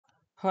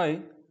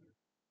Hi,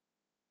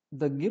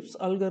 the Gibbs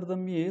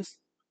algorithm is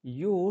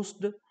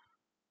used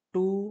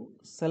to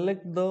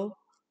select the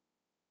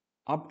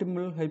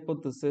optimal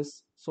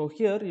hypothesis. So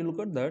here you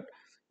look at that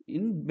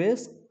in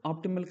base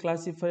optimal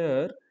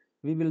classifier,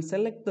 we will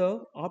select the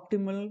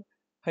optimal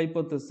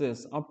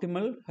hypothesis.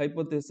 Optimal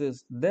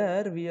hypothesis.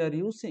 There we are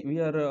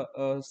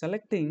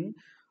selecting.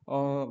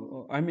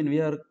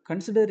 We are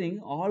considering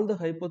all the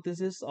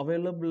hypotheses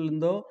available in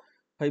the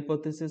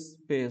hypothesis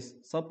space.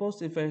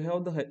 Suppose if I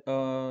have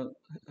the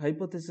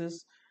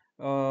hypothesis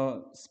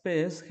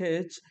space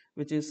H,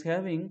 which is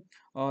having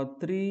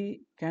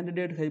three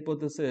candidate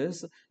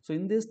hypotheses. So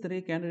in this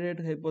three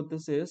candidate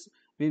hypotheses,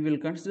 we will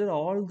consider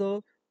all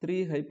the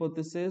three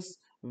hypotheses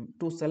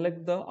to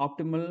select the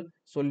optimal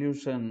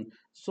solution.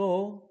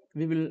 So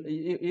we will,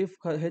 if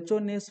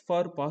H1 is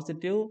for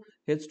positive,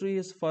 H2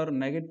 is for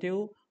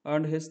negative,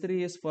 and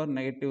H3 is for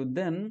negative,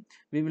 then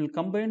we will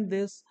combine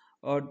this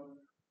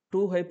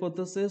two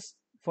hypotheses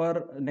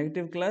for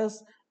negative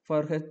class.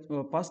 For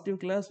positive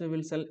class, we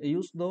will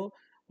use the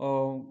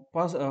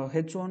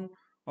H1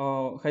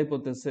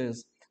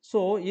 hypothesis.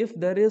 So if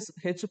there is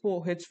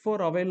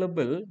H4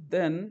 available,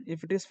 then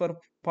if it is for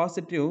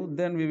positive,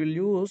 then we will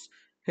use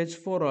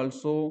H4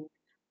 also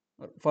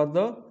for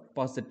the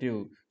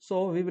positive.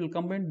 So we will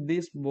combine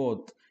these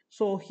both.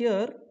 So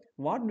here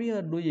what we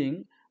are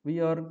doing, we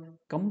are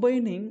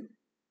combining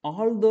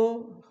all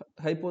the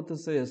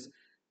hypotheses,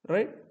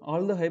 right?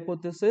 All the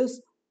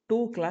hypotheses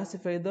to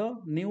classify the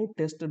new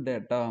test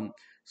data.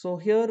 So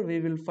here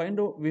we will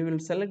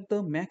select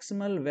the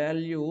maximal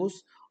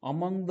values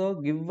among the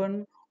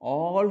given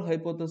all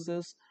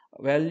hypothesis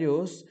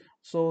values.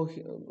 So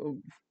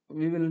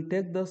we will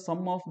take the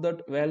sum of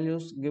that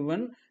values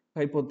given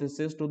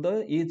hypothesis to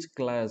the each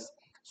class.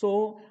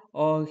 So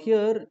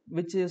here,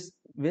 which is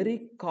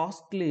very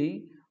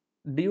costly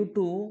due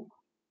to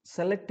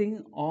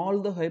selecting all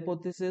the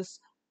hypotheses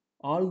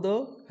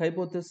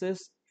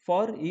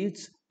for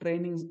each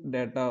training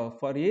data.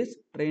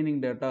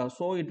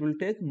 So it will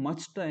take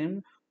much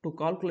time to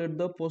calculate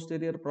the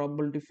posterior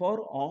probability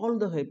for all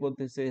the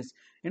hypotheses.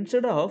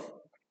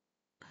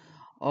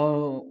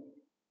 Uh,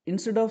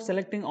 Instead of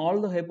selecting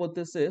all the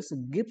hypotheses,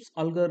 Gibbs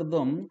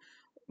algorithm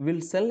will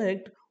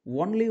select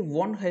only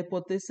one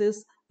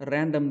hypothesis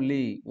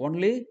randomly.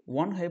 Only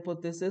one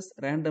hypothesis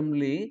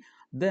randomly.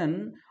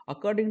 Then,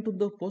 according to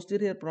the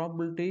posterior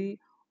probability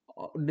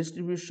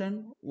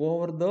distribution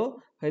over the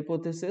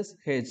hypothesis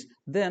H,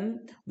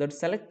 then that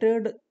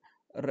selected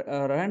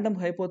random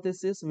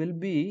hypothesis will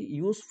be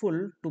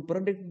useful to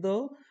predict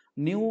the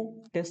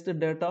new test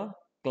data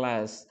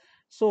class.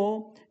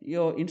 So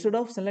instead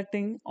of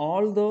selecting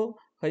all the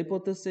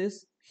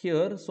hypothesis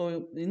here,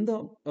 so in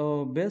the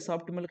base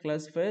optimal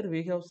classifier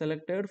we have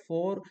selected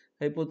four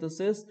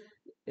hypotheses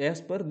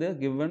as per the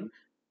given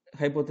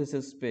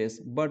hypothesis space.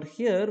 But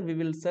here we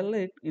will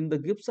select, in the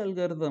Gibbs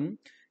algorithm,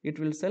 it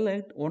will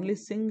select only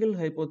single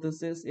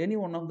hypothesis, any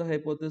one of the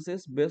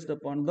hypothesis based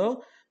upon the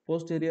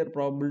posterior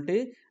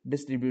probability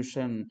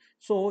distribution.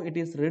 So it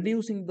is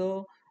reducing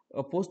the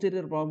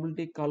posterior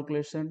probability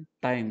calculation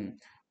time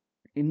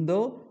in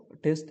the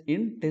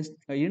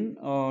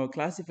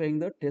classifying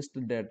the test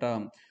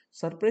data.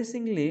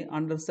 Surprisingly,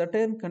 under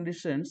certain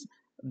conditions,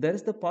 there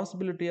is the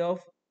possibility of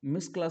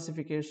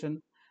misclassification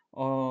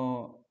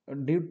uh,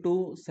 due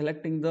to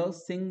selecting the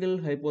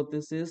single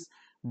hypothesis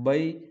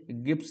by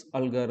Gibbs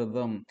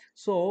algorithm.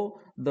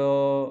 So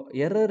the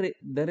error,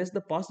 there is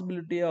the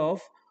possibility of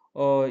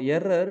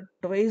error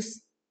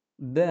twice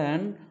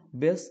than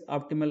base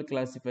optimal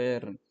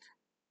classifier.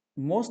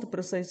 Most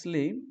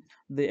precisely,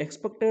 the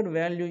expected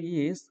value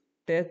is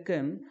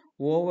taken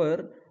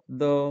over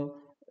the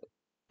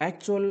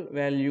actual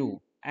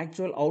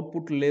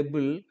output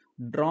label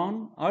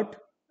drawn at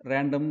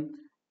random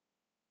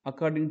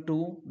according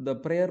to the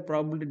prior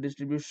probability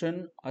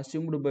distribution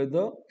assumed by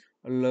the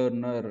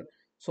learner.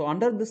 So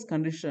under this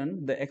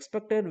condition, the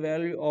expected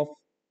value of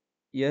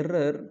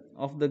error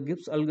of the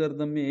Gibbs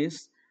algorithm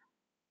is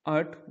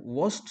at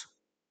worst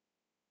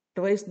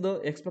twice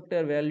the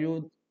expected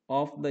value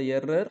of the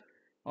error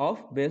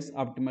of base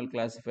optimal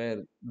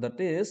classifier. That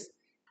is,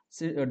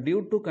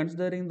 due to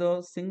considering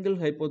the single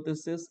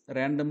hypothesis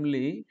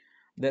randomly,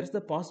 there is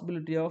the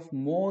possibility of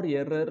more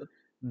error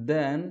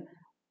than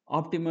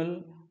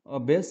optimal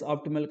base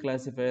optimal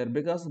classifier,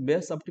 because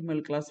base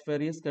optimal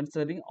classifier is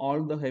considering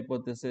all the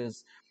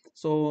hypotheses.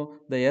 So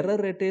the error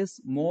rate is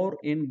more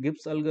in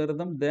Gibbs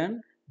algorithm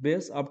than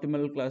base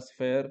optimal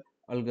classifier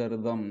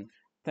algorithm.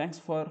 Thanks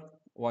for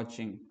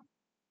watching.